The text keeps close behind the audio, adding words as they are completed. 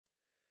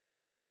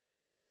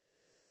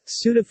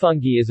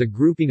Pseudofungi is a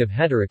grouping of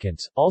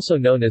heterocants, also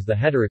known as the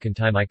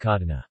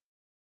heterocantimycotona.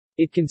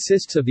 It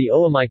consists of the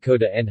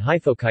Oomycota and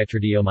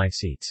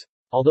Hyphochytridiomycetes.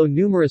 Although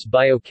numerous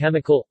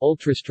biochemical,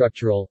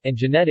 ultrastructural, and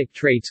genetic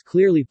traits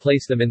clearly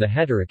place them in the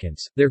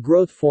heterocants, their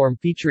growth form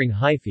featuring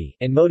hyphae,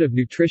 and mode of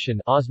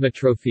nutrition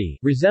osmotrophy,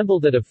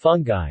 resemble that of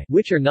fungi,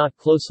 which are not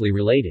closely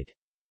related.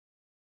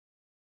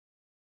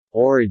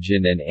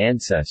 Origin and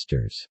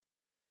ancestors.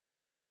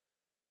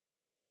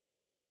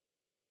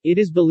 It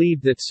is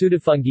believed that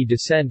pseudofungi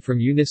descend from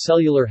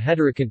unicellular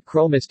heterocant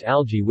chromist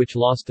algae which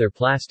lost their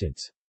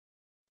plastids.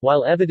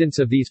 While evidence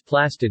of these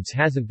plastids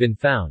hasn't been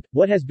found,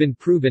 what has been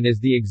proven is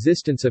the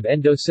existence of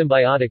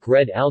endosymbiotic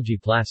red algae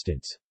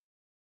plastids.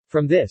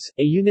 From this,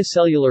 a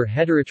unicellular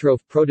heterotroph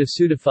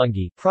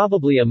proto-pseudofungi,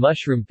 probably a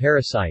mushroom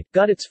parasite,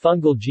 got its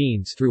fungal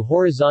genes through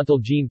horizontal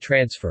gene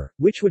transfer,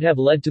 which would have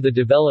led to the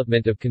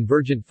development of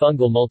convergent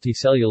fungal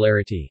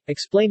multicellularity,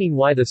 explaining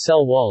why the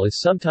cell wall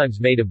is sometimes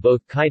made of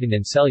both chitin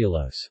and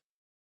cellulose.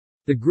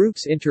 The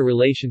group's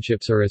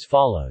interrelationships are as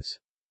follows.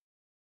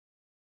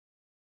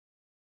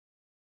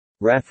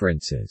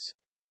 References.